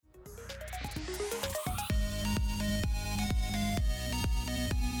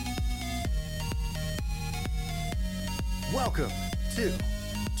Welcome to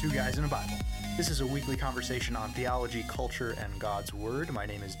Two Guys in a Bible. This is a weekly conversation on theology, culture, and God's Word. My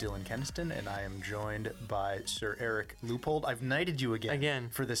name is Dylan Keniston, and I am joined by Sir Eric Leupold. I've knighted you again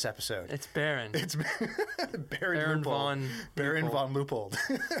for this episode. It's Baron. It's Baron von Leupold.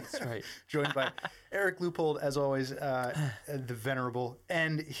 That's right. Joined by Eric Leupold, as always, the Venerable.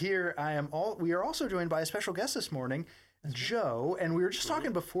 And here we are also joined by a special guest this morning, Joe, and we were just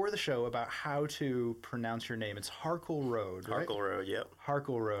talking before the show about how to pronounce your name. It's Harkle Road, right? Harkle Road, yep.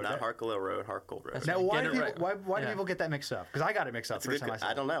 Harkle Road. Not Harkle Road, Harkle Road. Now, why do people get that mixed up? Because I got it mixed up first time I saw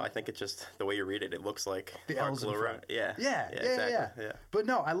it. I don't know. I think it's just the way you read it. It looks like the L's in front. Yeah. Exactly. Yeah. But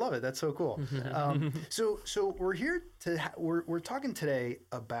no, I love it. That's so cool. So we're here we're talking today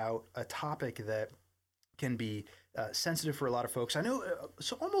about a topic that can be sensitive for a lot of folks. I know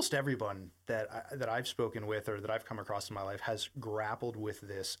so almost everyone that I've spoken with or that I've come across in my life has grappled with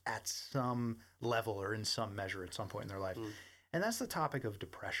this at some level or in some measure at some point in their life. And that's the topic of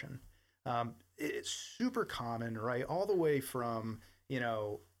depression. It's super common, right? All the way from,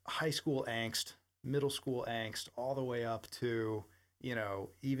 high school angst, middle school angst, all the way up to,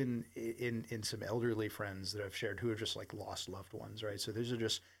 even in some elderly friends that I've shared who have just like lost loved ones, right? So these are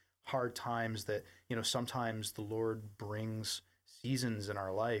just hard times that, sometimes the Lord brings seasons in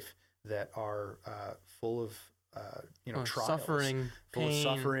our life that are full of, trials, suffering, full pain.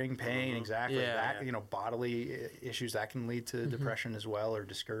 of suffering, pain, exactly. Yeah. That, bodily issues that can lead to depression as well, or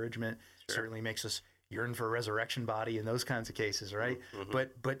discouragement. Sure. Certainly makes us yearn for a resurrection body in those kinds of cases, right?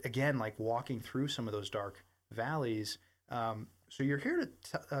 But again, like walking through some of those dark valleys. So you're here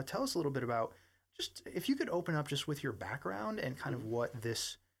to tell us a little bit about just, if you could open up just with your background and kind of what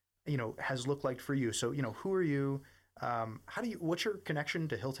this has looked like for you. So, who are you? What's your connection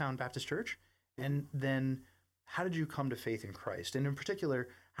to Hilltown Baptist Church? And then how did you come to faith in Christ? And in particular,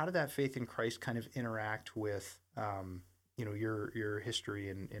 how did that faith in Christ kind of interact with, your history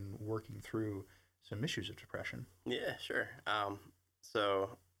in working through some issues of depression? Yeah, sure.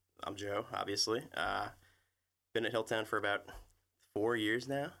 So I'm Joe, obviously. Been at Hilltown for about 4 years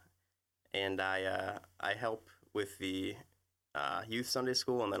now. And I help with the youth Sunday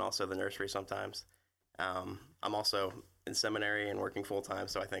school and then also the nursery sometimes. I'm also in seminary and working full time,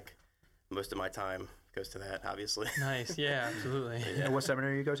 so I think most of my time goes to that, obviously. Nice, yeah, absolutely. Yeah. And what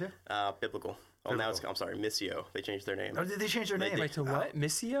seminary do you go to? Biblical. Oh, now I'm sorry, Missio. They changed their name. Oh, did they change their name? Like to what?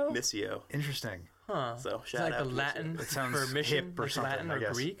 Missio? Missio. Interesting. Huh. So shout out. Like the Latin for mission, hip or like something, Latin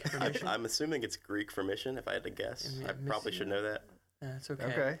or Greek for mission? I'm assuming it's Greek for mission, if I had to guess. I probably should know that. That's okay.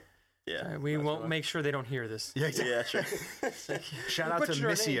 Okay. Yeah, sorry, we won't make sure they don't hear this. Yeah, exactly. Yeah, sure. Shout out to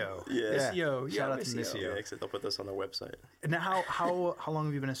Missio. Yeah. Missio. Shout out to Missio. Yeah, except they'll put this on their website. Now, how long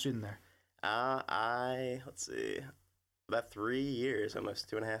have you been a student there? Let's see, about 3 years, almost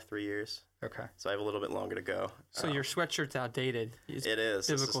 2.5, 3 years. Okay. So I have a little bit longer to go. So your sweatshirt's outdated. It is.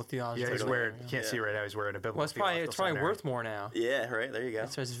 Biblical theology. Yeah, he's wearing. You can't see right now. He's wearing a biblical. Well, it's probably worth more now. Yeah, right. There you go.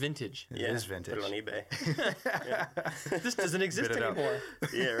 So it's vintage. It is vintage. Put it on eBay. This doesn't exist anymore.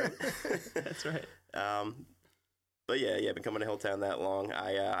 Yeah, right. That's right. But yeah, I've been coming to Hilltown that long.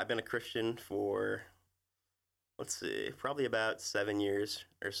 I've been a Christian for, let's see, probably about 7 years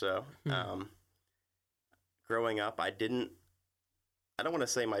or so. Growing up, I don't want to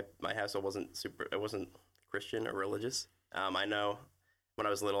say my household wasn't Christian or religious. I know when I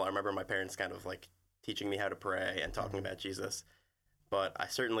was little, I remember my parents kind of like teaching me how to pray and talking about Jesus, but I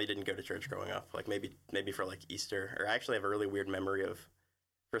certainly didn't go to church growing up. Like maybe for like Easter, or I actually have a really weird memory of,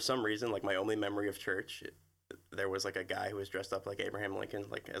 for some reason, like my only memory of church, there was like a guy who was dressed up like Abraham Lincoln,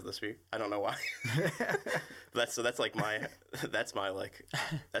 like as the speaker. I don't know why. that's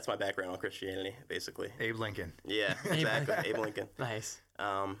my background on Christianity, basically. Abe Lincoln. Yeah, exactly. Abe Lincoln. Nice.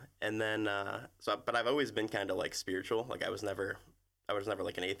 And then but I've always been kind of like spiritual. Like I was never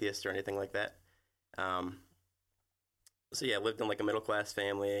like an atheist or anything like that. So yeah, I lived in like a middle class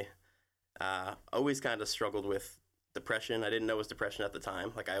family. Always kind of struggled with depression. I didn't know it was depression at the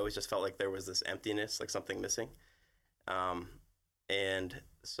time. Like I always just felt like there was this emptiness, like something missing. And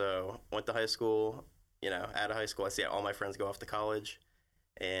so went to high school, out of high school, I see all my friends go off to college,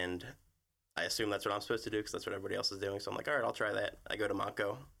 and I assume that's what I'm supposed to do because that's what everybody else is doing. So I'm like, all right, I'll try that. I go to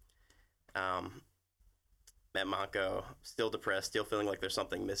Montco. At Montco, still depressed, still feeling like there's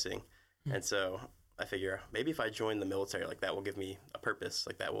something missing. And so I figure maybe if I join the military, like that will give me a purpose,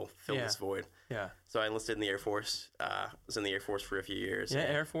 like that will fill this void. Yeah. So I enlisted in the Air Force. Was in the Air Force for a few years. Yeah,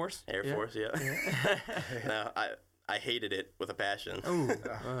 Air Force. Air Force, yeah. No, I hated it with a passion. Oh.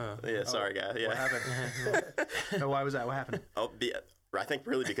 Yeah, sorry, guys. Yeah. What happened? No, why was that? What happened? I think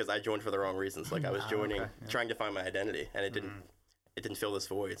really because I joined for the wrong reasons. Like I was joining, trying to find my identity, and it didn't fill this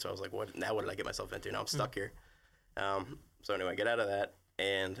void. So I was like, what did I get myself into? Now I'm stuck here. So anyway, I get out of that,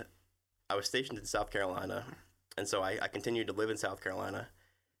 and I was stationed in South Carolina, and so I continued to live in South Carolina,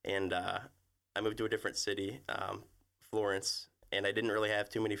 and I moved to a different city, Florence, and I didn't really have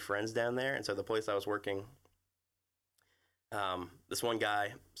too many friends down there, and so the place I was working, this one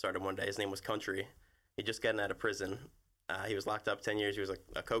guy started one day. His name was Country. He'd just gotten out of prison. He was locked up 10 years. He was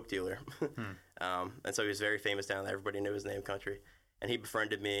a coke dealer. And so he was very famous down there. Everybody knew his name, Country. And he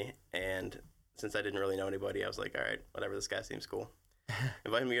befriended me, and since I didn't really know anybody, I was like, all right, whatever, this guy seems cool.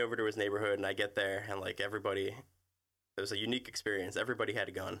 Invited me over to his neighborhood, and I get there, and like everybody, it was a unique experience. Everybody had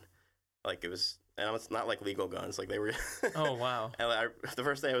a gun. Like it was, and it's not like legal guns. Like they were. Oh, wow. And the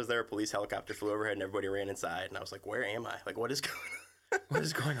first day I was there, a police helicopter flew overhead, and everybody ran inside, and I was like, where am I? Like, what is going on? What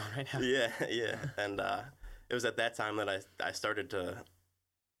is going on right now? Yeah. And it was at that time that I started to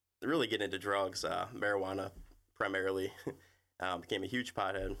really get into drugs, marijuana primarily. Became a huge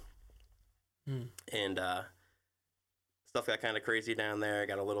pothead. And stuff got kind of crazy down there,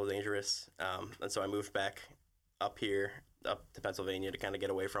 got a little dangerous. And so I moved back up here, up to Pennsylvania to kind of get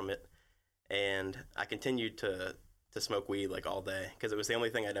away from it. And I continued to smoke weed like all day because it was the only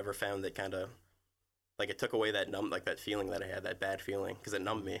thing I'd ever found that kind of, like it took away that that feeling that I had, that bad feeling, because it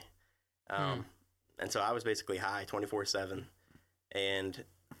numbed me. And so I was basically high 24/7. And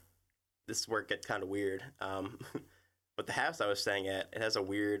this is where it gets kind of weird. But the house I was staying at, it has a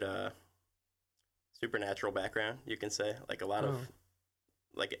weird supernatural background, you can say. Like a lot of,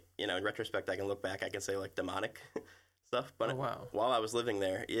 like, you know, in retrospect, I can look back, I can say like demonic stuff. But while I was living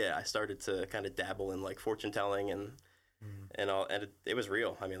there, I started to kind of dabble in like fortune telling and all, and it was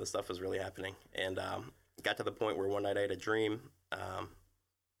real. I mean, the stuff was really happening. And got to the point where one night I had a dream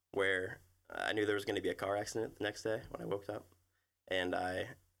where I knew there was going to be a car accident the next day when I woke up. And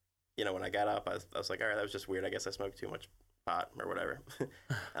when I got up, I was like, all right, that was just weird. I guess I smoked too much pot or whatever.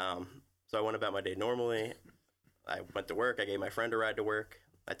 So I went about my day normally. I went to work. I gave my friend a ride to work.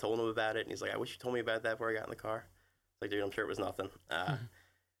 I told him about it, and he's like, I wish you told me about that before I got in the car. I was like, dude, I'm sure it was nothing.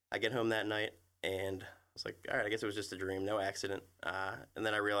 I get home that night, and I was like, all right, I guess it was just a dream, no accident. And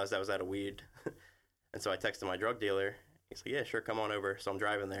then I realized I was out of weed. And so I texted my drug dealer. He's like, yeah, sure, come on over. So I'm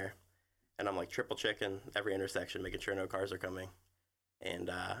driving there, and I'm like triple checking every intersection, making sure no cars are coming.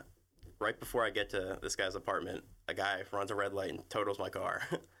 And right before I get to this guy's apartment, a guy runs a red light and totals my car.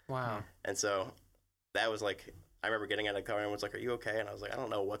 Wow. And so that was like, I remember getting out of the car and everyone's like, are you okay? And I was like, I don't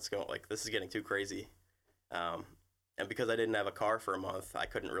know what's going, like, this is getting too crazy. And because I didn't have a car for a month, I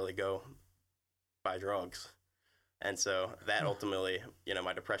couldn't really go buy drugs. And so that ultimately,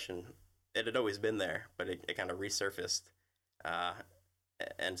 my depression, it had always been there, but it kind of resurfaced.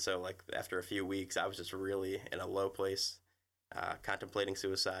 And so like after a few weeks, I was just really in a low place, contemplating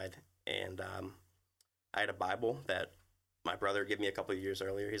suicide. And I had a Bible that my brother gave me a couple of years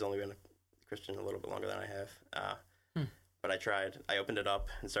earlier. He's only been a Christian a little bit longer than I have. But I opened it up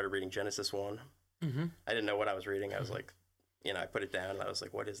and started reading Genesis 1. I didn't know what I was reading. I was like, I put it down and I was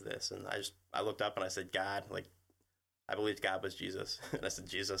like, what is this? And I looked up and I said, God, like, I believed God was Jesus. And I said,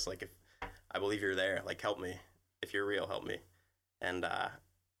 Jesus, like, if I believe you're there, like, help me. If you're real, help me. And I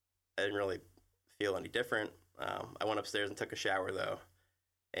didn't really feel any different. I went upstairs and took a shower, though.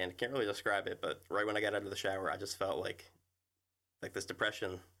 And I can't really describe it, but right when I got out of the shower, I just felt like this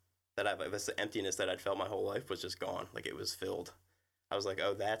depression this emptiness that I'd felt my whole life was just gone. Like it was filled. I was like,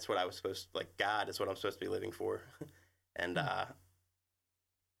 oh, that's what I was supposed to, like, God is what I'm supposed to be living for. And, I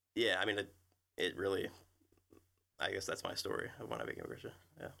mean, it really, I guess that's my story of when I became a Christian.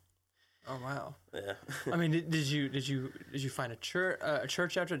 Yeah. Oh, wow. Yeah. I mean, did you find a church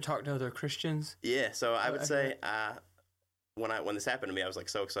after to talk to other Christians? Yeah. So I would say, when this happened to me, I was like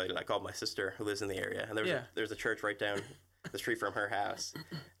so excited. I called my sister who lives in the area, and there's a church right down the street from her house.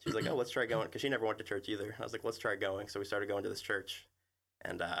 She was like, oh, let's try going, because she never went to church either. I was like, let's try going. So we started going to this church,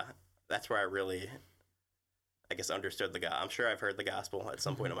 and that's where I really, I guess, understood the gospel. I'm sure I've heard the gospel at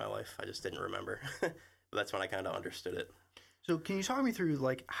some point in my life. I just didn't remember. But that's when I kind of understood it. So can you talk me through,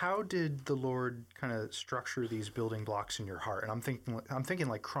 like, how did the Lord kind of structure these building blocks in your heart? And I'm thinking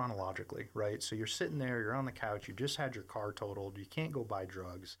like chronologically, right? So you're sitting there, you're on the couch, you just had your car totaled, you can't go buy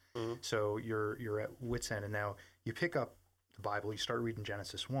drugs. So you're at wit's end, and now you pick up the Bible, you start reading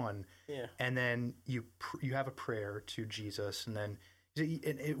Genesis 1, and then you have a prayer to Jesus, and then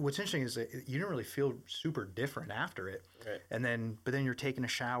what's interesting is that you didn't really feel super different after it. Right. But then you're taking a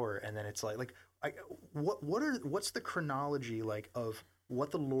shower, and then it's like what's the chronology like of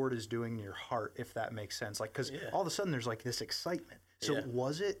what the Lord is doing in your heart, if that makes sense? Like, because all of a sudden there's like this excitement. So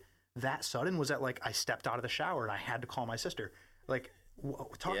was it that sudden? Was that like I stepped out of the shower and I had to call my sister? Like,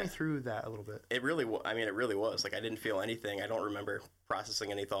 Talk Yeah. me through that a little bit. It really, I mean, it really was. Like, I didn't feel anything. I don't remember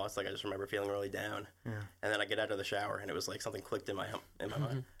processing any thoughts. Like, I just remember feeling really down. Yeah. And then I get out of the shower, and it was like something clicked in my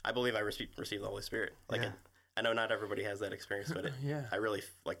mind. I believe I received the Holy Spirit. Like, Yeah. I know not everybody has that experience, but Yeah. I really,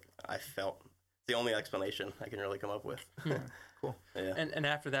 like, I felt it's the only explanation I can really come up with. Cool. Yeah. And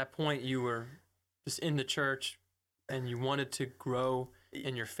after that point, you were just in the church, and you wanted to grow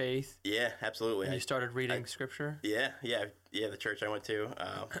in your faith. Yeah, absolutely. And you started reading scripture. Yeah. The church I went to,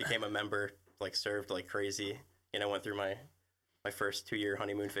 became a member, like served like crazy. Went through my first 2-year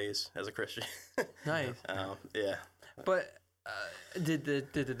honeymoon phase as a Christian. Nice. Yeah. But did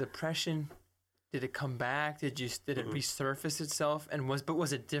the depression? Did it come back? Did it resurface itself? And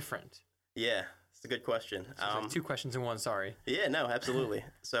was it different? Yeah, it's a good question. So it's like 2 questions in one. Sorry. Yeah, no, absolutely.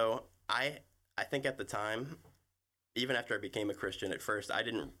 So I think at the time, even after I became a Christian, at first I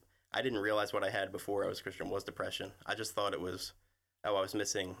didn't realize what I had before I was a Christian was depression. I just thought it was, I was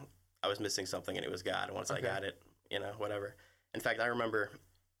missing something, and it was God. And once I got it, whatever. In fact, I remember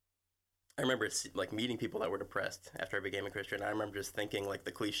like meeting people that were depressed after I became a Christian. I remember just thinking like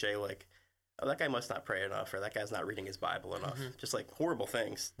the cliche, like, oh, that guy must not pray enough, or that guy's not reading his Bible enough. Just like horrible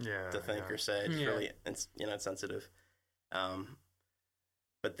things to think or say. Just really, insensitive.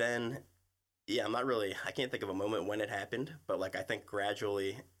 But then, I can't think of a moment when it happened, but like I think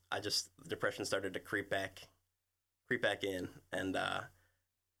gradually, depression started to creep back in, and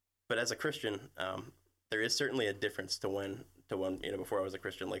but as a Christian, there is certainly a difference to when before I was a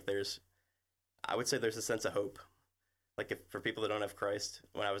Christian. Like I would say there's a sense of hope. Like for people that don't have Christ,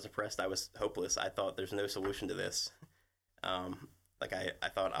 when I was depressed, I was hopeless. I thought there's no solution to this. Like I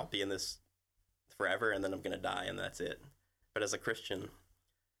thought I'll be in this forever, and then I'm gonna die, and that's it. But as a Christian,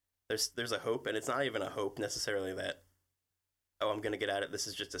 there's a hope, and it's not even a hope necessarily that, oh, I'm gonna get out of it. This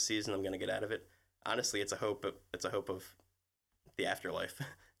is just a season. I'm gonna get out of it. Honestly, it's a hope. It's a hope of the afterlife.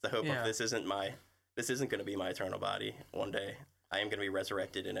 It's a hope of this isn't gonna be my eternal body. One day, I am gonna be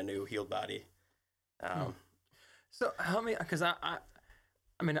resurrected in a new healed body. So help me, because I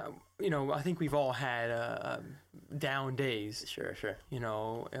mean, I think we've all had down days. Sure.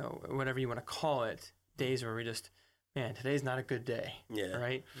 Whatever you want to call it, days where we just, man, today's not a good day. Yeah.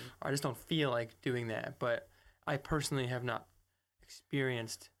 Right? Or I just don't feel like doing that. But I personally have not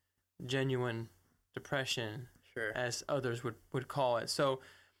experienced genuine depression, as others would call it. So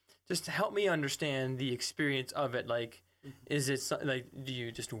just help me understand the experience of it. Like, is it like, do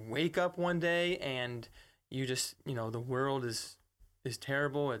you just wake up one day and you just, the world is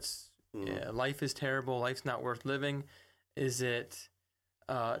terrible. It's life is terrible. Life's not worth living. Is it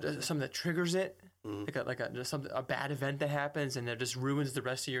something that triggers it? Like a bad event that happens and it just ruins the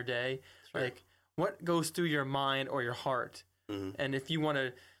rest of your day? Sure. Like, what goes through your mind or your heart? And if you want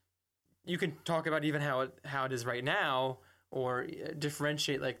to, you can talk about even how it is right now, or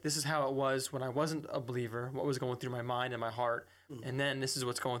differentiate, like, this is how it was when I wasn't a believer, what was going through my mind and my heart, and then this is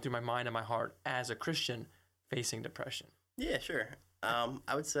what's going through my mind and my heart as a Christian facing depression. Yeah, sure.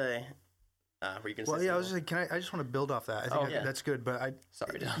 I would say, were you going to say Well, yeah, I was like, I just want to build off that. I think that's good, but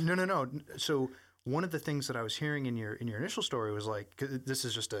Sorry, No. So one of the things that I was hearing in your initial story was like, 'cause this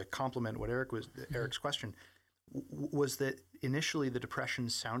is just a compliment what Eric's question, was that initially the depression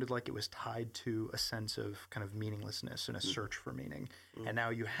sounded like it was tied to a sense of kind of meaninglessness and a search for meaning. And now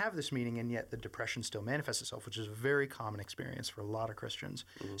you have this meaning, and yet the depression still manifests itself, which is a very common experience for a lot of Christians.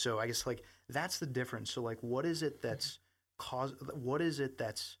 So I guess like that's the difference. So like what is it that's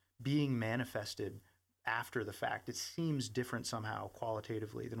being manifested after the fact? It seems different somehow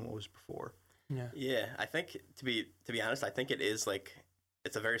qualitatively than what was before. Yeah, I think to be honest, I think it is like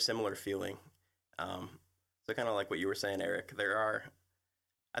it's a very similar feeling. So kind of like what you were saying, Eric,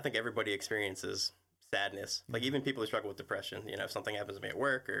 I think everybody experiences sadness. Like even people who struggle with depression, if something happens to me at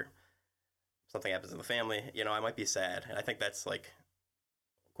work or something happens in the family, I might be sad. And I think that's like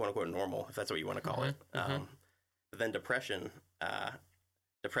quote unquote normal, if that's what you want to call it. But then depression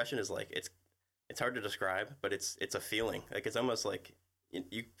is like, it's hard to describe, but it's a feeling. Like it's almost like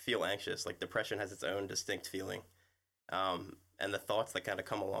you feel anxious. Like depression has its own distinct feeling. And the thoughts that kind of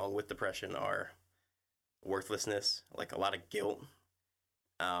come along with depression are worthlessness, like a lot of guilt,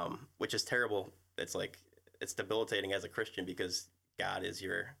 which is terrible. It's like, it's debilitating as a Christian because God is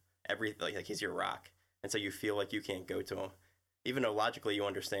your everything, like he's your rock. And so you feel like you can't go to him. Even though logically you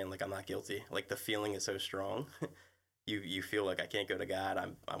understand, like, I'm not guilty. Like the feeling is so strong. you feel like I can't go to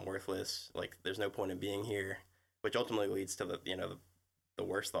God. I'm worthless. Like there's no point in being here, which ultimately leads to the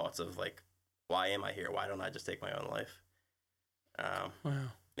worst thoughts of like, why am I here? Why don't I just take my own life? Wow.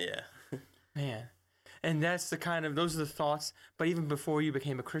 Yeah. Man. And that's those are the thoughts, but even before you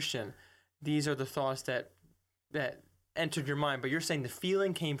became a Christian, these are the thoughts that entered your mind, but you're saying the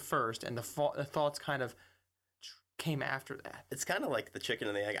feeling came first and the thoughts kind of came after that. It's kind of like the chicken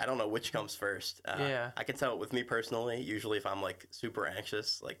and the egg. I don't know which comes first. Yeah. I can tell with me personally, usually if I'm like super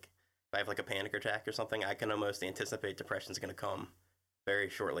anxious, like if I have like a panic attack or something, I can almost anticipate depression's going to come very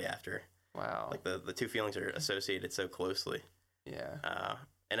shortly after. Wow. Like the two feelings are associated so closely. Yeah.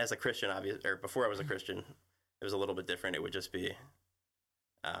 And as a Christian, or before I was a Christian, it was a little bit different. It would just be,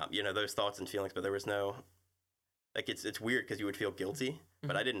 those thoughts and feelings, but there was no, like, it's weird because you would feel guilty,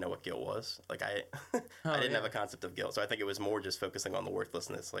 but I didn't know what guilt was. Like, I didn't have a concept of guilt. So I think it was more just focusing on the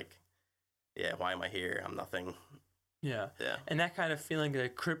worthlessness. Like, yeah, why am I here? I'm nothing. Yeah. Yeah. And that kind of feeling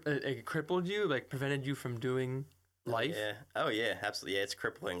that it crippled you, like prevented you from doing life? Yeah. Oh, yeah, absolutely. Yeah, it's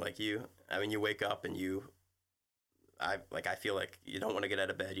crippling. Like you wake up and I feel like you don't want to get out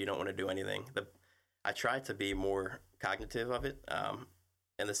of bed. You don't want to do anything. I try to be more cognitive of it,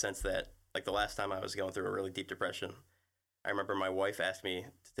 in the sense that, like, the last time I was going through a really deep depression, I remember my wife asked me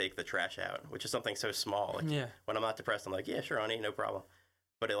to take the trash out, which is something so small. Like, when I'm not depressed, I'm like, yeah, sure, honey, no problem.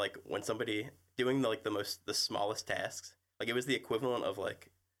 But when somebody doing the smallest tasks, like, it was the equivalent of, like,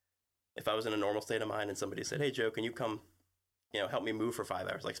 if I was in a normal state of mind and somebody said, hey, Joe, can you come, help me move for 5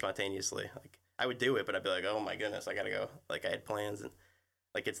 hours, like, spontaneously? Like, I would do it, but I'd be like, oh my goodness, I gotta go. Like, I had plans, and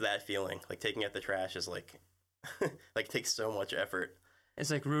like, it's that feeling. Like, taking out the trash is like, like, takes so much effort. It's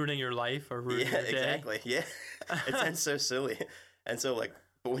like ruining your life or ruining your day. Exactly. Yeah, it sounds so silly, and so like,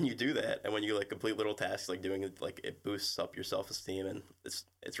 but when you do that, and when you like complete little tasks, like doing it, like, it boosts up your self-esteem, and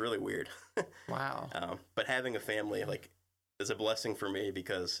it's really weird. Wow. But having a family, like, is a blessing for me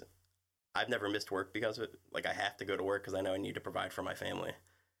because I've never missed work because of it. Like, I have to go to work because I know I need to provide for my family.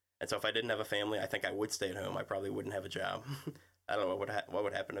 And so if I didn't have a family, I think I would stay at home. I probably wouldn't have a job. I don't know what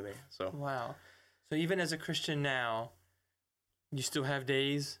would happen to me. So wow. So even as a Christian now, you still have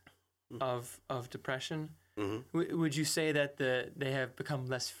days of depression. Mm-hmm. Would you say that they have become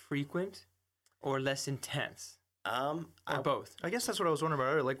less frequent or less intense? Or both? I guess that's what I was wondering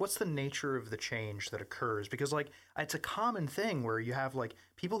about earlier. Like, what's the nature of the change that occurs? Because, like, it's a common thing where you have, like,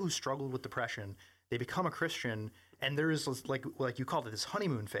 people who struggled with depression, they become a Christian, and there is, like you called it, this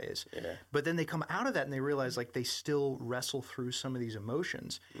honeymoon phase. Yeah. But then they come out of that and they realize, like, they still wrestle through some of these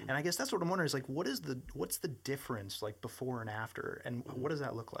emotions. Mm-hmm. And I guess that's what I'm wondering is, like, what's the difference, like, before and after, and what does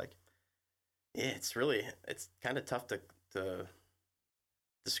that look like? Yeah, it's kind of tough to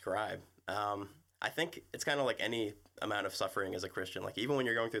describe. I think it's kind of like any amount of suffering as a Christian. Like, even when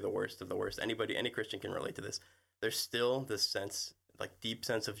you're going through the worst of the worst, any Christian can relate to this. There's still this sense, like, deep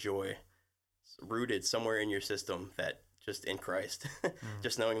sense of joy rooted somewhere in your system, that just in Christ,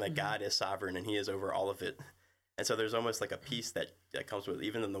 just knowing that God is sovereign and he is over all of it. And so there's almost like a peace that comes with,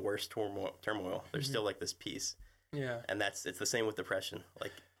 even in the worst turmoil, there's still like this peace. Yeah. And it's the same with depression.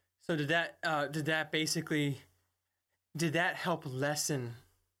 Like, so did that help lessen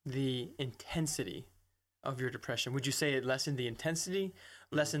the intensity of your depression? Would you say it lessened the intensity,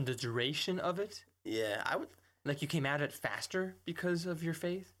 lessened the duration of it? Yeah, I would. Like, you came out of it faster because of your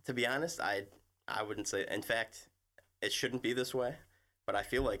faith? To be honest, I wouldn't say. In fact, it shouldn't be this way. But I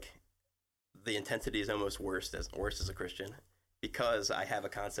feel like the intensity is almost worse as a Christian because I have a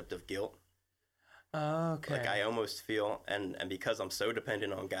concept of guilt. Okay. Like, I almost feel, and because I'm so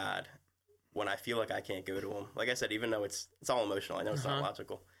dependent on God, when I feel like I can't go to him, like I said, even though it's all emotional, I know it's not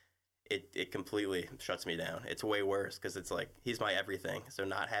logical, it completely shuts me down. It's way worse because it's like, he's my everything. So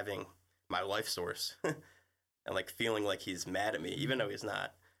not having my life source and, like, feeling like he's mad at me, even though he's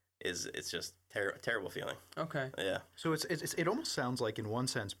not, it's just terrible feeling. Okay. Yeah. So it almost sounds like, in one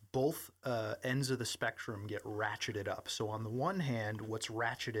sense, both ends of the spectrum get ratcheted up. So on the one hand, what's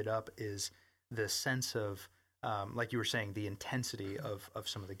ratcheted up is the sense of, like you were saying, the intensity of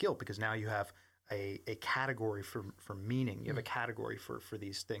some of the guilt, because now you have a category for meaning. You have a category for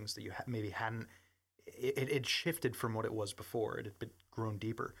these things that you maybe hadn't. It shifted from what it was before. It had been grown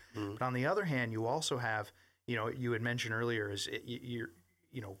deeper. But on the other hand, you also have, you had mentioned earlier, you're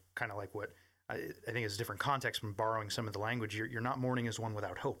kind of like what I think is a different context from borrowing some of the language. You're not mourning as one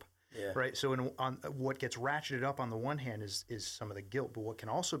without hope. Yeah. Right. So on what gets ratcheted up on the one hand is some of the guilt, but what can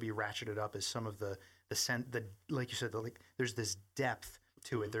also be ratcheted up is some of the like you said, there's this depth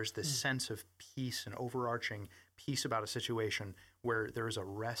to it. There's this sense of peace and overarching peace about a situation where there is a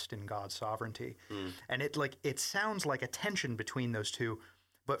rest in God's sovereignty. And it sounds like a tension between those two,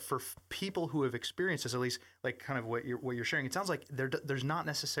 but for people who have experienced this, at least, like, kind of what you're sharing, it sounds like there's not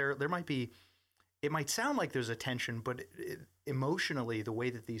necessarily, it might sound like there's a tension, but emotionally, the way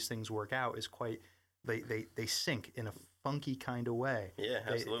that these things work out is quite, they sink in a funky kind of way. Yeah,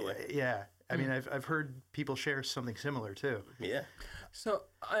 absolutely. Yeah. I mean, I've heard people share something similar too. Yeah. So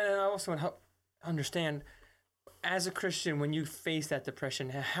I also want to help understand, as a Christian, when you face that depression,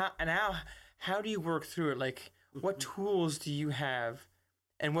 how do you work through it? Like, what tools do you have,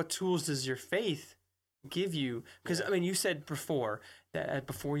 and what tools does your faith give you? Because I mean, you said before that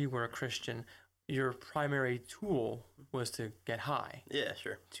before you were a Christian, your primary tool was to get high. Yeah,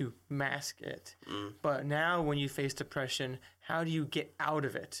 sure. To mask it. But now, when you face depression, how do you get out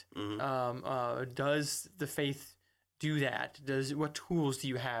of it? Does the faith do that? What tools do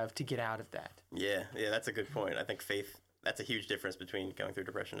you have to get out of that? Yeah, that's a good point. I think faith, that's a huge difference between going through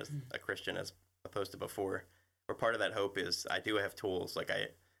depression as a Christian as opposed to before. Where part of that hope is I do have tools. Like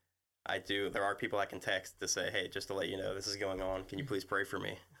I do, there are people I can text to say, hey, just to let you know this is going on, can you please pray for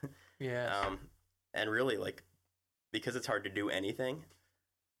me? Yeah. And really, like, because it's hard to do anything,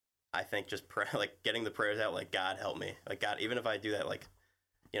 I think just pray, like getting the prayers out, like, God help me. Like, God, even if I do that, like,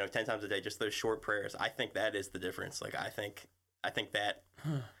 10 times a day, just those short prayers, I think that is the difference. Like, I think that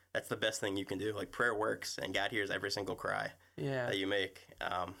that's the best thing you can do. Like, prayer works, and God hears every single cry that you make.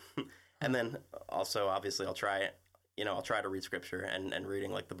 And then also, obviously, I'll try to read scripture and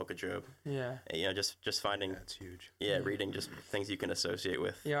reading like the book of Job. Yeah. Just finding. That's huge. Yeah, reading just things you can associate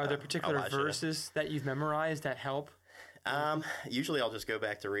with. Yeah. Are there particular verses that you've memorized that help? Usually I'll just go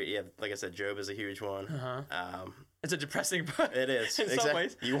back to read. Yeah, like I said, Job is a huge one. It's a depressing book. It is in some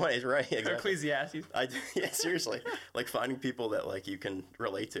ways. You want it right? Exactly. Ecclesiastes. Yeah, seriously, like finding people that like you can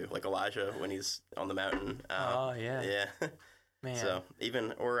relate to, like Elijah when he's on the mountain. Yeah. Man. So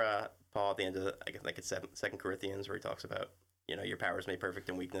Paul at the end of I think it's 2 Corinthians where he talks about your power is made perfect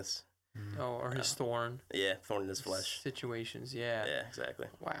in weakness. Oh, or his thorn. Yeah, thorn in his flesh. Situations. Yeah. Yeah, exactly.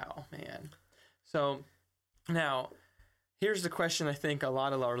 Wow, man. So now, here's the question I think a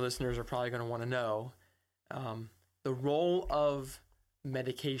lot of our listeners are probably going to want to know. The role of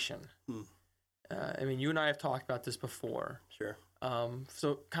medication. I mean, you and I have talked about this before. Sure.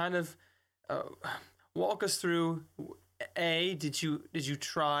 So kind of walk us through, did you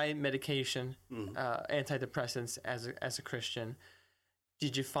try medication, antidepressants as a Christian?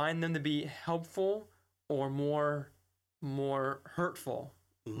 Did you find them to be helpful or more hurtful,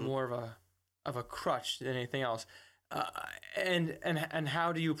 more of a crutch than anything else? And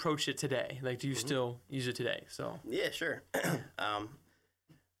how do you approach it today? Like, do you still use it today? So yeah, sure.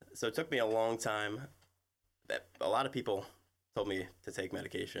 So it took me a long time. That a lot of people told me to take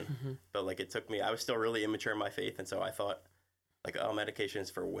medication, but like it took me. I was still really immature in my faith, and so I thought, like, oh, medication is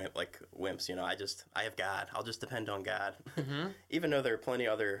for wimps. I have God. I'll just depend on God. Even though there are plenty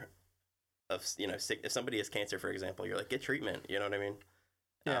other sick. If somebody has cancer, for example, you're like, get treatment. You know what I mean?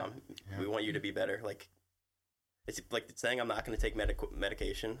 Yeah. We want you to be better. Like. It's like saying I'm not going to take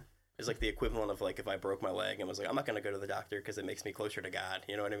medication is like the equivalent of like if I broke my leg and was like, I'm not going to go to the doctor because it makes me closer to God.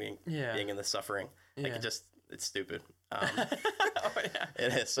 You know what I mean? Yeah. Being in the suffering. Like it's stupid.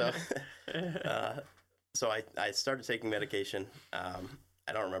 It is. So I started taking medication.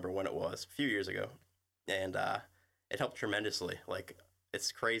 I don't remember when it was, a few years ago. And it helped tremendously. Like,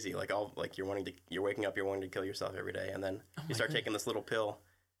 it's crazy. Like, you're waking up, you're wanting to kill yourself every day. And then you start taking this little pill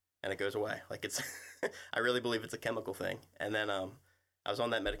and it goes away. Like, it's, I really believe it's a chemical thing. And then I was on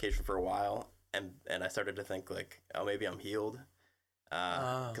that medication for a while, and I started to think, like, oh, maybe I'm healed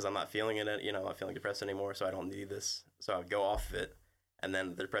because I'm not feeling it, I'm not feeling depressed anymore, so I don't need this. So I would go off of it, and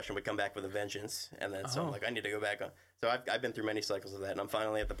then the depression would come back with a vengeance, and then so I'm like, I need to go back on. So I've been through many cycles of that, and I'm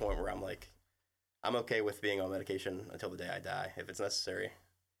finally at the point where I'm like, I'm okay with being on medication until the day I die, if it's necessary.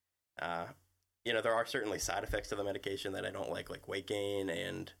 There are certainly side effects to the medication that I don't like weight gain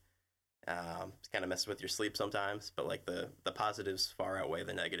and it kind of messes with your sleep sometimes, but like the positives far outweigh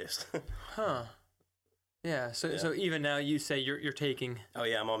the negatives. Yeah. So even now you say you're taking. Oh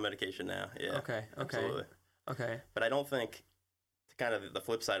yeah, I'm on medication now. Yeah. Okay. Absolutely. Okay. But I don't think, kind of the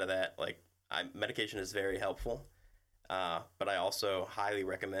flip side of that, like medication is very helpful. But I also highly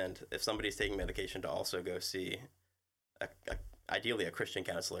recommend if somebody's taking medication to also go see ideally a Christian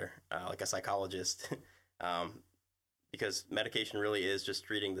counselor, like a psychologist. Because medication really is just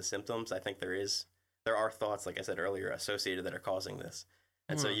treating the symptoms. I think there are thoughts, like I said earlier, associated that are causing this.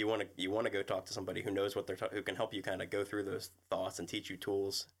 And so you want to go talk to somebody who knows what who can help you kind of go through those thoughts and teach you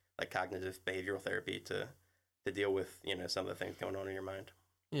tools like cognitive behavioral therapy to deal with some of the things going on in your mind.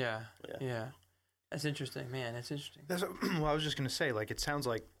 Yeah. That's interesting, man. That's interesting. Well, I was just going to say, like, it sounds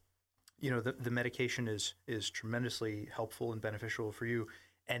like the medication is tremendously helpful and beneficial for you,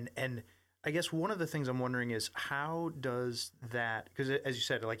 and I guess one of the things I'm wondering is how does that, because as you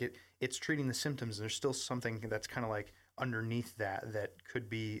said, like it's treating the symptoms, and there's still something that's kind of like underneath that could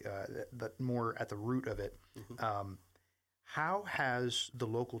be that more at the root of it. How has the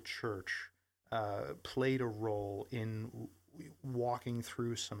local church played a role in walking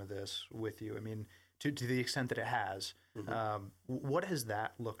through some of this with you? I mean, to the extent that it has. What has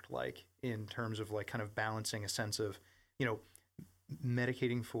that looked like in terms of like kind of balancing a sense of, you know,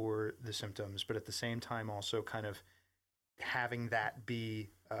 medicating for the symptoms, but at the same time also kind of having that be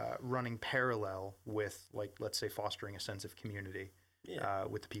running parallel with, like, let's say, fostering a sense of community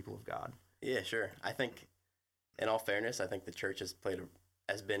with the people of God? Yeah, sure. I think, in all fairness, I think the church has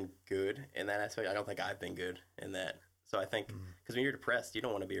been good in that aspect. I don't think I've been good in that. So I think, because when you're depressed, you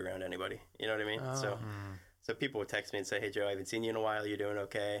don't want to be around anybody. You know what I mean? Oh. So people would text me and say, "Hey, Joe, I haven't seen you in a while. You doing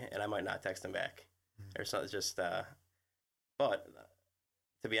okay?" And I might not text them back. Or something. Just, but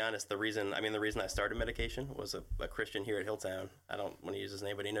to be honest, the reason I started medication was a Christian here at Hilltown. I don't want to use his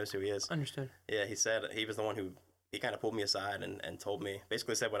name, but he knows who he is. Understood. Yeah, he said, he was the one who, he kind of pulled me aside and told me,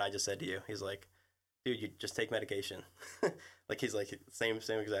 basically said what I just said to you. He's like, "Dude, you just take medication." Like, he's like, same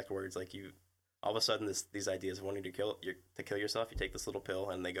exact words. Like, you, all of a sudden, these ideas of wanting to kill yourself, you take this little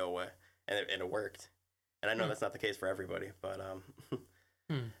pill and they go away. And it worked. And I know that's not the case for everybody, but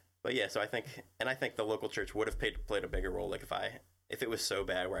but yeah, so I think the local church would have played a bigger role. Like, if it was so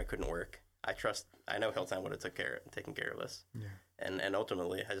bad where I couldn't work, I know Hilltown would have taken care of us. Yeah. And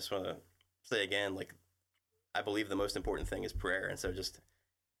ultimately, I just want to say again, like, I believe the most important thing is prayer. And so just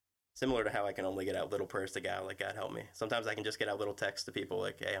similar to how I can only get out little prayers to God, like, "God help me." Sometimes I can just get out little texts to people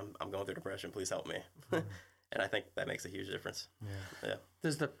like, "Hey, I'm going through depression, please help me." And I think that makes a huge difference. Yeah.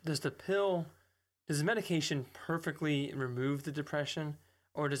 Does the medication perfectly remove the depression,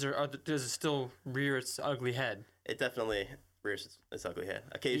 or does it still rear its ugly head? It definitely rears its ugly head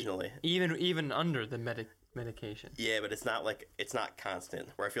occasionally. Even under the medication. Yeah, but it's not constant.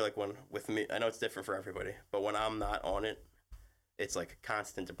 Where I feel like with me, I know it's different for everybody, but when I'm not on it, it's like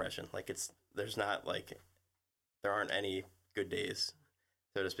constant depression. Like, there aren't any good days,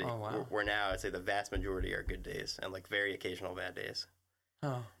 so to speak. Oh, wow. Where now I'd say the vast majority are good days and like very occasional bad days.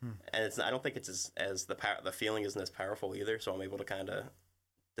 Oh. And I don't think it's as the feeling isn't as powerful either. So I'm able to kind of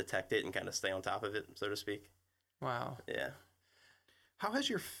detect it and kind of stay on top of it, so to speak. Wow. Yeah. How has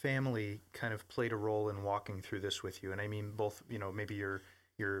your family kind of played a role in walking through this with you? And I mean, both, you know, maybe your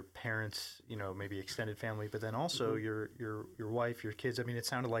parents, you know, maybe extended family, but then also your wife, your kids. I mean, it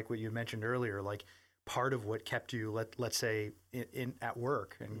sounded like what you mentioned earlier, like part of what kept you, let's say, in at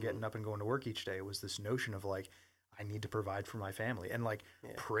work and getting up and going to work each day was this notion of like, I need to provide for my family. And like,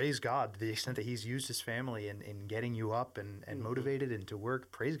 praise God, to the extent that he's used his family in getting you up and motivated and to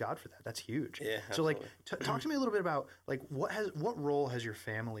work, praise God for that. That's huge. Yeah, so like, talk to me a little bit about like, what role has your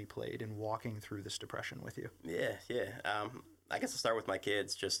family played in walking through this depression with you? Yeah. I guess I'll start with my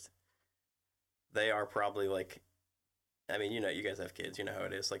kids. Just, they are probably like, I mean, you know, you guys have kids, you know how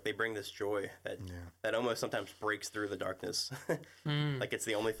it is. Like, they bring this joy that almost sometimes breaks through the darkness. Like, it's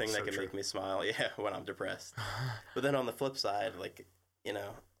the only thing that can make me smile, when I'm depressed. But then on the flip side, like, you know,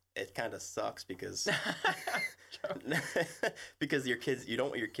 it kind of sucks because your kids, you don't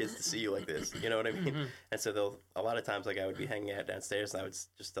want your kids to see you like this, you know what I mean? And so a lot of times, like, I would be hanging out downstairs and I would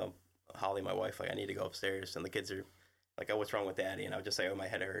just tell Holly, my wife, like, I need to go upstairs. And the kids are like, "Oh, what's wrong with Daddy?" And I would just say, "Oh, my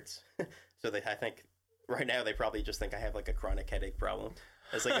head hurts." So I think right now they probably just think I have like a chronic headache problem.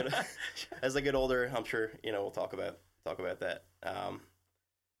 As I get older, I'm sure, you know, we'll talk about that.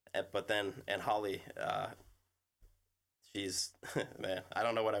 But then, and Holly, she's man, I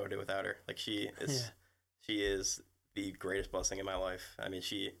don't know what I would do without her. Like, she is the greatest blessing in my life. I mean,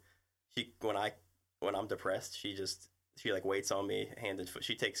 she when I'm depressed, she like waits on me hand and foot.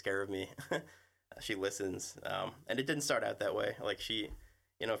 She takes care of me. She listens. And it didn't start out that way. Like, she,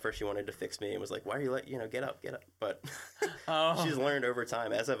 you know, first she wanted to fix me and was like, "Why are you get up. But she's learned over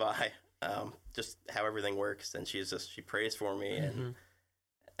time, as have I, just how everything works. And she prays for me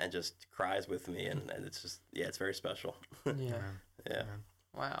and just cries with me. And it's just, it's very special. Yeah.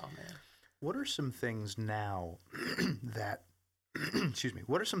 Wow, man. What are some things now that,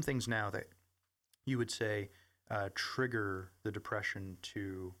 what are some things now that you would say trigger the depression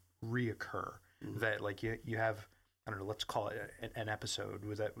to reoccur? That, like, you have, I don't know, let's call it an episode.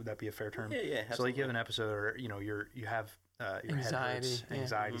 Would that be a fair term? Yeah. Absolutely. So like, you have an episode, or you know, you have your anxiety, head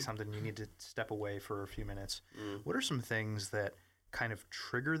hurts, something you need to step away for a few minutes. What are some things that kind of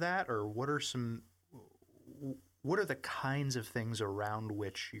trigger that, or what are the kinds of things around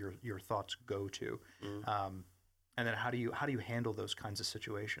which your thoughts go to, and then how do you handle those kinds of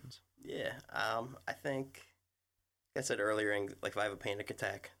situations? Yeah, I think, like I said earlier, like, if I have a panic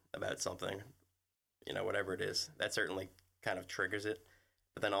attack about something, you know, whatever it is, that certainly kind of triggers it.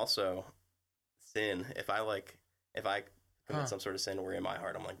 But then also sin, if I commit some sort of sin where in my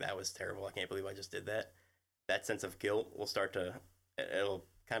heart I'm like, that was terrible, I can't believe I just did that, that sense of guilt will it'll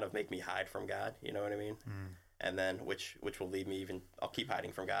kind of make me hide from God, you know what I mean? And then which will lead me I'll keep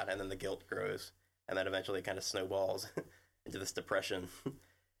hiding from God, and then the guilt grows, and then eventually it kind of snowballs into this depression.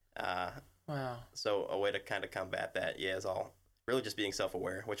 Wow. So a way to kind of combat that, is all really just being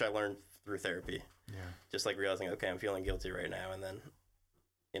self-aware, which I learned through therapy. Yeah. Just like realizing, okay, I'm feeling guilty right now, and then,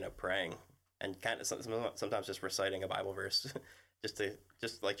 praying and kind of sometimes just reciting a Bible verse,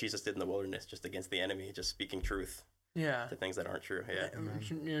 just like Jesus did in the wilderness, just against the enemy, just speaking truth. Yeah. To things that aren't true. Yeah.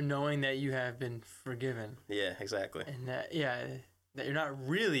 You're knowing that you have been forgiven. Yeah, exactly. And that you're not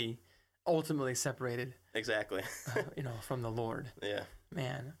really ultimately separated. Exactly. From the Lord. Yeah.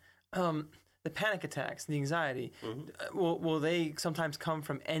 Man. The panic attacks, the anxiety, will they sometimes come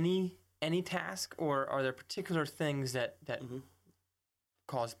from any task, or are there particular things that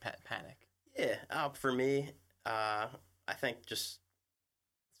cause panic? Yeah. For me, I think just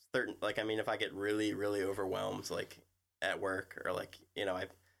certain, if I get really, really overwhelmed, like at work, or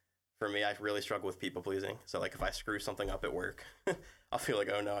for me, I really struggle with people pleasing. So if I screw something up at work, I'll feel like,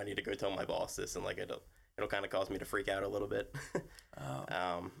 oh no, I need to go tell my boss this, and it'll kind of cause me to freak out a little bit.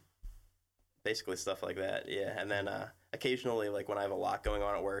 Basically stuff like that. Yeah. And then occasionally, when I have a lot going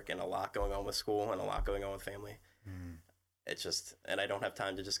on at work and a lot going on with school and a lot going on with family, it's just, and I don't have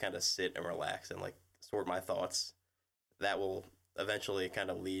time to just kind of sit and relax and sort my thoughts, that will eventually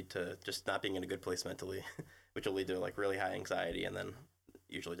kind of lead to just not being in a good place mentally, which will lead to really high anxiety and then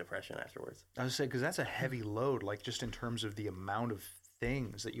usually depression afterwards. I was saying, because that's a heavy load, just in terms of the amount of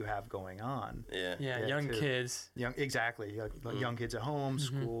things that you have going on. Yeah, young kids. Exactly. Young kids at home,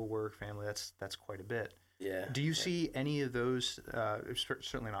 school, work, family. That's quite a bit. Yeah. Do you see any of those?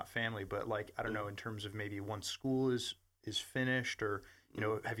 Certainly not family, but I don't know, in terms of maybe once school is finished, or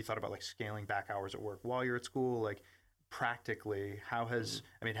have you thought about scaling back hours at work while you're at school? Practically, how has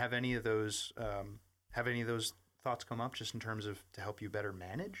have any of those thoughts come up, just in terms of to help you better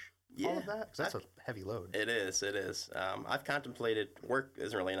manage all of that? Because that's a heavy load. It is. I've contemplated, work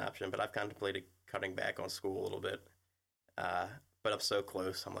isn't really an option, but I've contemplated cutting back on school a little bit. But I'm so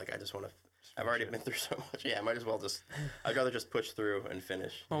close. I'm I just want to, I've already been through so much. Yeah, I might as well I'd rather just push through and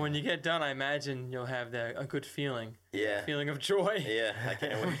finish. Well, when you get done, I imagine you'll have a good feeling. Yeah. Feeling of joy. Yeah, I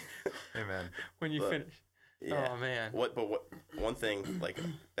can't wait. Amen. When you finish. Yeah. Oh, man. One thing,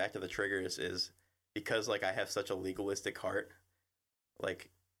 back to the triggers, is because, I have such a legalistic heart,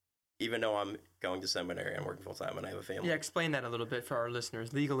 even though I'm going to seminary and working full-time and I have a family. Yeah, explain that a little bit for our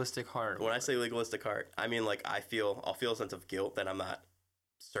listeners. Legalistic heart. When I say legalistic heart, I mean, I'll feel a sense of guilt that I'm not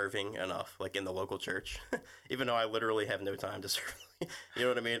serving enough, in the local church, even though I literally have no time to serve. You know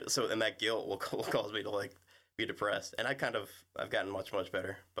what I mean? So, and that guilt will cause me to, be depressed. And I've gotten much, much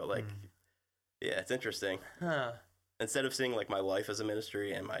better. But, yeah, it's interesting. Huh. Instead of seeing, my life as a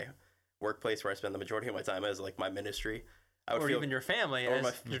ministry and my workplace where I spend the majority of my time as, my ministry, I would or feel, even your family,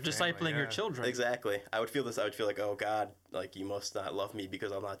 as you're discipling your children. Exactly. I would feel like, oh, God, you must not love me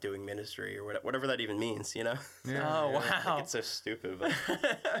because I'm not doing ministry, or whatever that even means, Yeah. Oh, wow. It's so stupid, but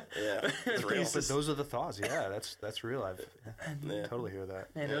yeah, it's real. But those are the thoughts. Yeah, that's real. I totally hear that.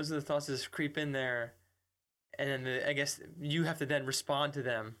 And those are the thoughts that just creep in there, and then I guess you have to then respond to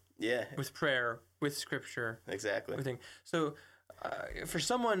them. Yeah. With prayer, with scripture. Exactly. Everything. So, for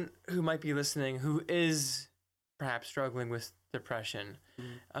someone who might be listening who is perhaps struggling with depression,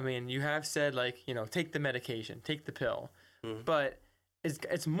 you have said, take the medication, take the pill, but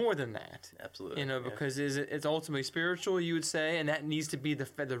it's more than that. Absolutely. Because it's ultimately spiritual, you would say, and that needs to be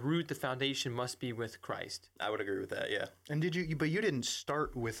the root, the foundation must be with Christ. I would agree with that. Yeah. And but you didn't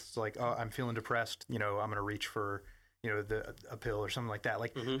start with oh, I'm feeling depressed, I'm going to reach for a pill or something like that.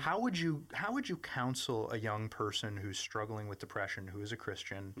 How would you counsel a young person who's struggling with depression, who is a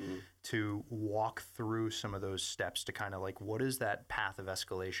Christian, to walk through some of those steps to kind of what does that path of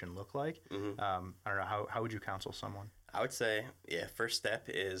escalation look like? I don't know, how would you counsel someone? I would say, first step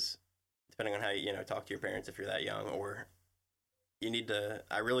is, depending on how talk to your parents if you're that young, or you need to,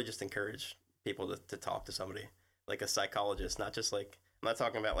 I really just encourage people to talk to somebody, a psychologist, not just I'm not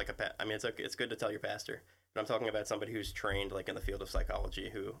talking about it's good to tell your pastor, but I'm talking about somebody who's trained in the field of psychology,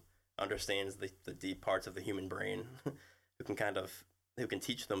 who understands the deep parts of the human brain, who can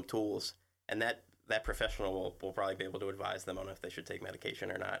teach them tools, and that professional will probably be able to advise them on if they should take medication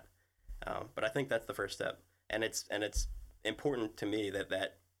or not. But I think that's the first step, and it's important to me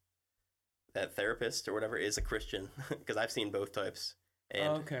that therapist or whatever is a Christian, because I've seen both types,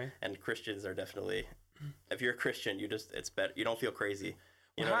 and and Christians are definitely, if you're a Christian, it's better, you don't feel crazy.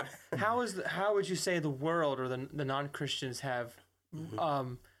 How would you say the world or the non-Christians have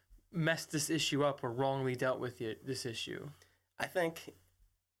messed this issue up or wrongly dealt with this issue? I think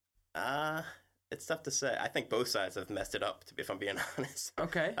it's tough to say. I think both sides have messed it up, if I'm being honest.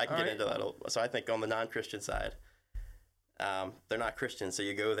 Okay. I can get into that. So I think on the non-Christian side, they're not Christians, so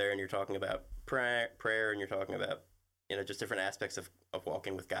you go there and you're talking about prayer and you're talking about, just different aspects of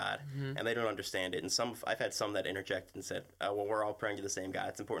walking with God, and they don't understand it. And I've had some that interjected and said, "Oh, well, we're all praying to the same God.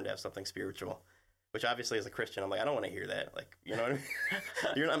 It's important to have something spiritual." Which obviously, as a Christian, I'm like, I don't want to hear that. Like, you know what I mean?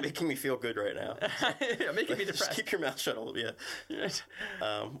 You're not making me feel good right now. You're making me depressed. Just keep your mouth shut a little bit.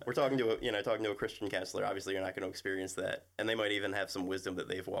 We're talking to a Christian counselor. Obviously, you're not going to experience that, and they might even have some wisdom that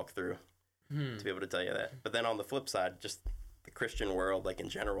they've walked through to be able to tell you that. But then on the flip side, just the Christian world, like in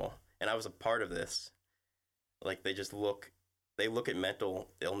general, and I was a part of this. Like they look at mental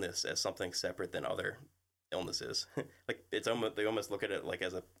illness as something separate than other illnesses. Like they almost look at it like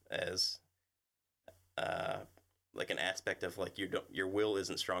as like an aspect of like your will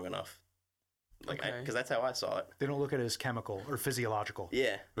isn't strong enough, like because that's how I saw it. They don't look at it as chemical or physiological.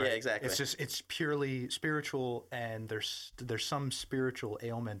 Yeah, right? Yeah, exactly. It's purely spiritual, and there's some spiritual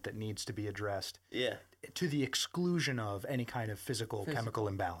ailment that needs to be addressed. Yeah, to the exclusion of any kind of physical chemical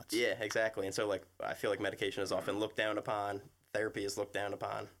imbalance. Yeah, exactly. And so like I feel like medication is often looked down upon, therapy is looked down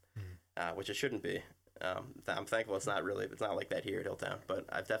upon, which it shouldn't be. I'm thankful it's not like that here at Hilltown, but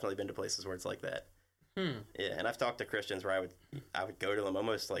I've definitely been to places where it's like that. Yeah, and I've talked to Christians where I would go to them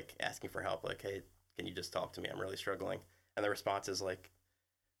almost like asking for help, like, "Hey, can you just talk to me? I'm really struggling." And the response is like,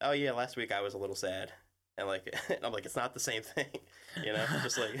 "Oh yeah, last week I was a little sad," and I'm like, it's not the same thing,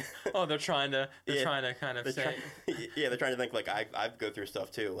 just like. Oh, they're trying to kind of say. They're trying to think like I go through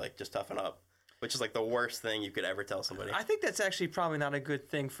stuff too, like just toughen up. Which is like the worst thing you could ever tell somebody. I think that's actually probably not a good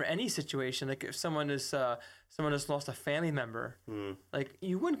thing for any situation. Like if someone has lost a family member, like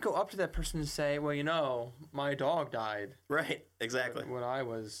you wouldn't go up to that person and say, "Well, my dog died." Right. Exactly. When I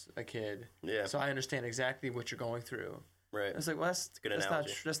was a kid. Yeah. So I understand exactly what you're going through. Right. It's like, well,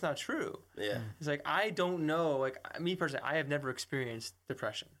 that's not true. Yeah. It's like I don't know. Like me personally, I have never experienced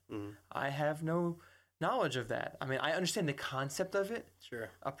depression. I have no knowledge of that. I mean, I understand the concept of it. Sure.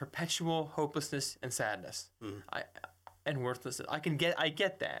 A perpetual hopelessness and sadness. And worthlessness. I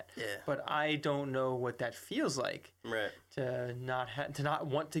get that. Yeah. But I don't know what that feels like. Right. To not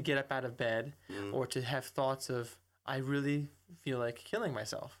want to get up out of bed, or to have thoughts of I really feel like killing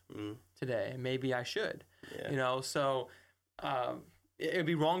myself today. Maybe I should. Yeah. So it'd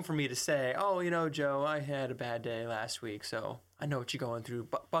be wrong for me to say, "Oh, Joe, I had a bad day last week, so I know what you're going through.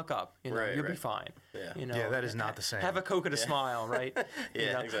 Buck up. You'll be fine." Yeah. Yeah, that is not the same. Have a Coke and a smile, right?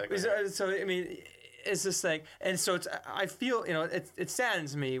 Yeah, exactly. So I mean, it's just like, and so I feel it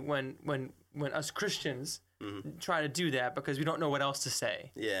saddens me when us Christians try to do that because we don't know what else to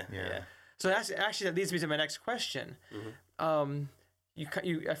say. Yeah. So that leads me to my next question.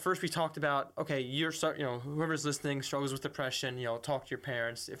 You at first we talked about, okay, whoever's listening struggles with depression. Talk to your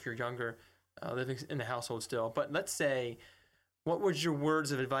parents if you're younger, living in the household still. But let's say, what would your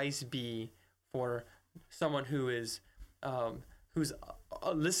words of advice be for someone who is who's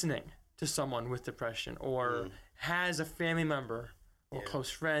listening to someone with depression, or has a family member or close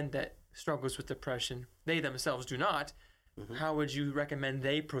friend that struggles with depression? They themselves do not. How would you recommend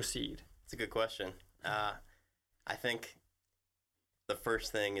they proceed? It's a good question. I think the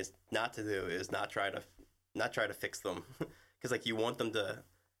first thing is not try to fix them, because like you want them to.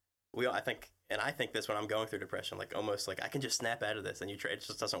 I think this when I'm going through depression, like almost like I can just snap out of this, and it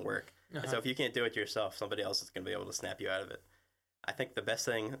just doesn't work. And so if you can't do it yourself, somebody else is going to be able to snap you out of it. I think the best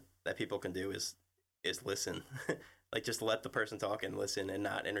thing that people can do is listen. Like just let the person talk and listen, and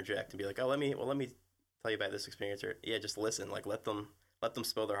not interject and be like, "Oh, let me tell you about this experience," or just listen. Like let them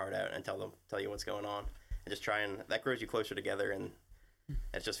spill their heart out and tell you what's going on, and just try, and that grows you closer together, and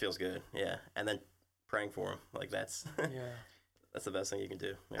it just feels good. Yeah, and then praying for them, like that's that's the best thing you can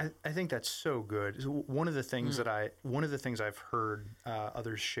do. Yeah. I think that's so good. One of the things I've heard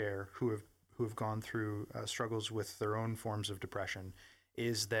others share who have gone through struggles with their own forms of depression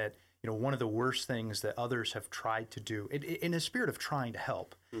is that one of the worst things that others have tried to do in a spirit of trying to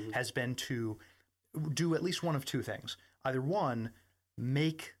help has been to do at least one of two things. Either one,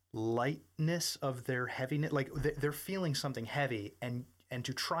 make lightness of their heaviness, like they're feeling something heavy, and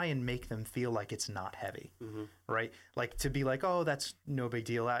to try and make them feel like it's not heavy, right? Like to be like, "Oh, that's no big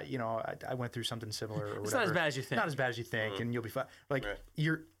deal. I went through something similar, or whatever. It's not as bad as you think. Not as bad as you think, and you'll be fine." Like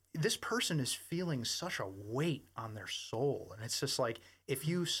this person is feeling such a weight on their soul, and it's just like if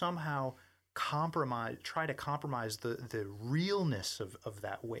you somehow try to compromise the realness of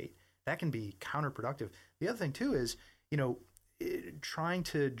that weight, that can be counterproductive. The other thing too is, trying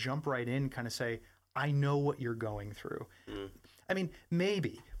to jump right in, kind of say, "I know what you're going through." I mean,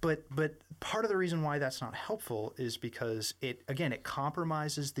 maybe, but part of the reason why that's not helpful is because it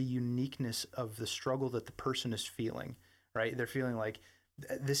compromises the uniqueness of the struggle that the person is feeling, right? They're feeling like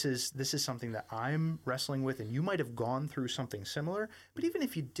this is something that I'm wrestling with, and you might have gone through something similar. But even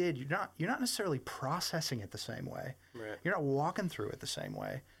if you did, you're not necessarily processing it the same way. Right. You're not walking through it the same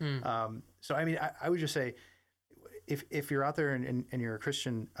way. So I mean, I would just say, if you're out there and you're a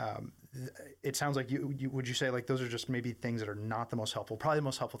Christian, it sounds like you would you say like those are just maybe things that are not the most helpful. Probably the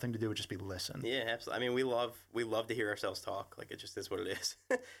most helpful thing to do would just be listen. Yeah, absolutely. I mean, we love to hear ourselves talk. Like, it just is what it is.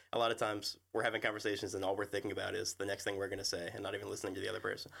 A lot of times we're having conversations and all we're thinking about is the next thing we're going to say and not even listening to the other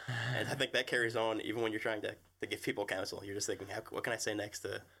person. And I think that carries on even when you're trying to give people counsel. You're just thinking, what can I say next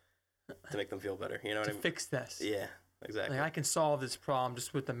to make them feel better? You know what I mean? Fix this. Yeah, exactly. Like, I can solve this problem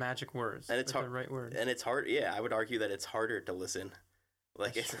just with the magic words. And it's hard, the right words. And it's hard. Yeah, I would argue that it's harder to listen.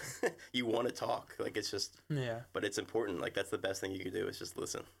 Like, you want to talk. Like, it's just, but it's important. Like, that's the best thing you can do is just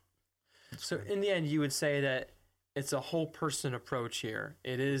listen. So in the end, you would say that it's a whole person approach here.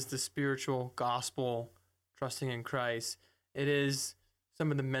 It is the spiritual gospel, trusting in Christ. It is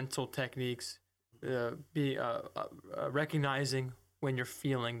some of the mental techniques, recognizing when you're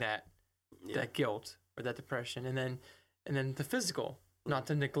feeling that guilt or that depression, and then the physical, not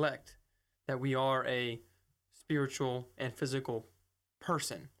to neglect that we are a spiritual and physical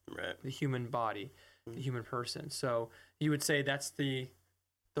person, right? The human body, the human person. So you would say that's the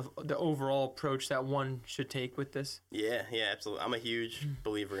overall approach that one should take with this? Yeah, absolutely. I'm a huge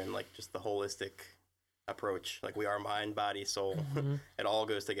believer in like just the holistic approach. Like, we are mind, body, soul. It all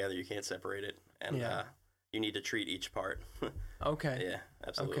goes together. You can't separate it, and you need to treat each part. Okay. Yeah,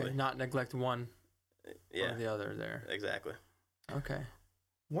 absolutely. Okay, not neglect one or the other there. Exactly. Okay.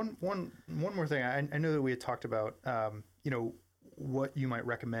 One more thing. I know that we had talked about, what you might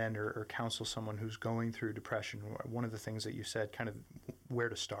recommend or counsel someone who's going through depression. One of the things that you said, kind of where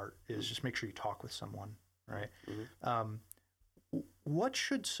to start, is just make sure you talk with someone, right? What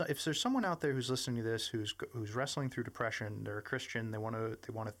should, if there's someone out there who's listening to this who's wrestling through depression, they're a Christian, they want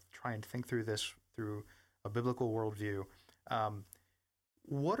to try and think through this through a biblical worldview,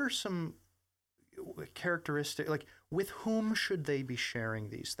 what are some characteristics, like, with whom should they be sharing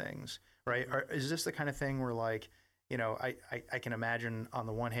these things, right? Is this the kind of thing where, like, I can imagine on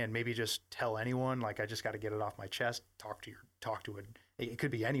the one hand, maybe just tell anyone, like, I just got to get it off my chest, talk to it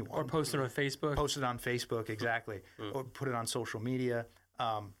could be anyone. Or post it on Facebook. Post it on Facebook, exactly. Or put it on social media.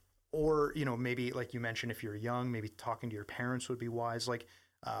 Or, maybe, like you mentioned, if you're young, maybe talking to your parents would be wise. Like,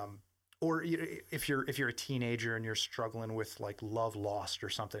 or if you're a teenager and you're struggling with, like, love lost or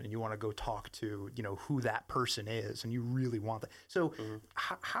something, and you want to go talk to, who that person is, and you really want that. So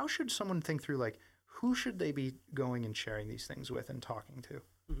how should someone think through, like, who should they be going and sharing these things with and talking to?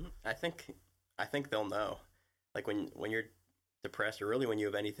 I think they'll know. Like, when you're depressed, or really when you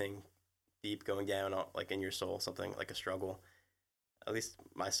have anything deep going down, like in your soul, something like a struggle. At least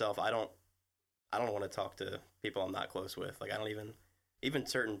myself, I don't want to talk to people I'm not close with. Like, I don't even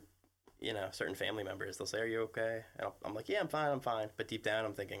certain family members. They'll say, "Are you okay?" And I'm like, "Yeah, I'm fine." But deep down,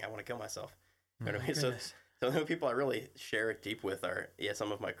 I'm thinking, I want to kill myself. You know what I mean? So the people I really share it deep with are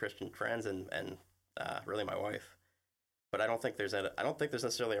some of my Christian friends and really my wife. But I don't think there's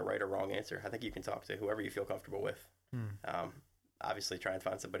necessarily a right or wrong answer. I think you can talk to whoever you feel comfortable with. Obviously, try and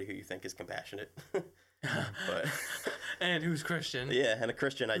find somebody who you think is compassionate, but and who's Christian. Yeah, and a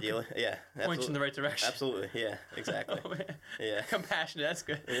Christian ideally. Yeah, points in the right direction. Absolutely. Yeah, exactly. Yeah, compassionate. That's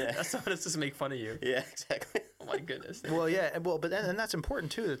good. Yeah, that's someone that's just make fun of you. Yeah, exactly. Oh my goodness. Well, yeah, but and that's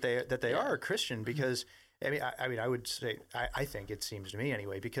important too, that they are a Christian, because I would say, I think it seems to me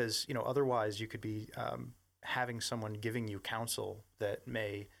anyway, because otherwise you could be having someone giving you counsel that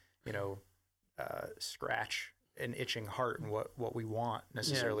may scratch an itching heart, and what we want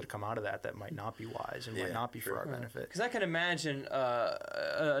necessarily to come out of that might not be wise and might not be for our benefit. Because I can imagine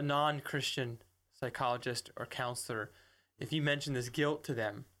a non-Christian psychologist or counselor, if you mention this guilt to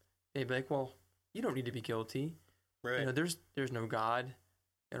them, they'd be like, "Well, you don't need to be guilty. Right. There's no God,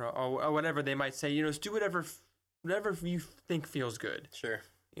 or whatever they might say. Just do whatever you think feels good. Sure.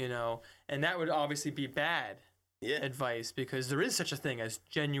 And that would obviously be bad advice, because there is such a thing as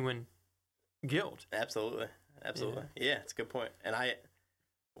genuine guilt. Absolutely. Yeah, it's a good point. And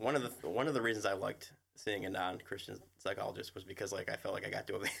one of the reasons I liked seeing a non-Christian psychologist was because, like, I felt like I got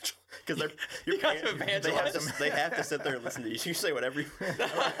to evangelize. Because they have to sit there and listen to you. You say whatever.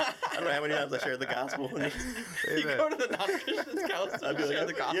 I don't know how many times I shared the gospel. You go to the non-Christian counselor. I'd be like, share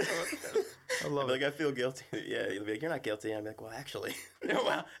the gospel. I love it. Like, I feel guilty. Yeah, you'll be like, "You're not guilty." And I'm like, "Well, actually,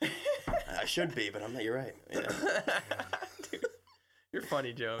 I should be, but I'm not." You're right. Dude, you're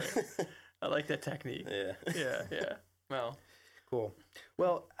funny, Joe. I like that technique. Yeah. Yeah. Well, Cool.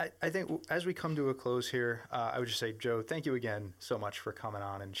 Well, I think as we come to a close here, I would just say, Joe, thank you again so much for coming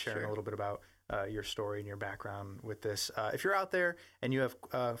on and sharing a little bit about your story and your background with this. If you're out there and you have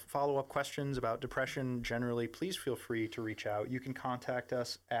follow-up questions about depression generally, please feel free to reach out. You can contact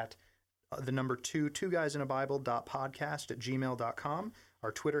us at the number 2guysinabible.podcast@gmail.com.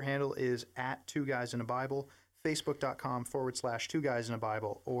 Our Twitter handle is @2guysinabible,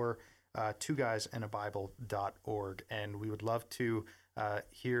 facebook.com/2guysinabible, or 2guysinabible.org. And we would love to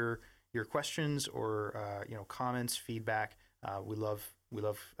hear your questions or comments, feedback. We love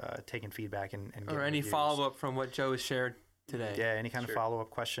taking feedback and or any follow-up from what Joe has shared today. Yeah, any kind of follow-up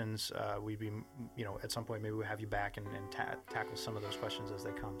questions. We'd be, at some point maybe we'll have you back and tackle some of those questions as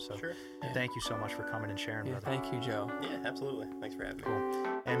they come. So thank you so much for coming and sharing, brother. Thank you, Joe. Yeah, absolutely. Thanks for having me.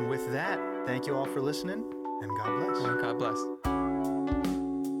 Cool. And with that, thank you all for listening, and God bless. God bless.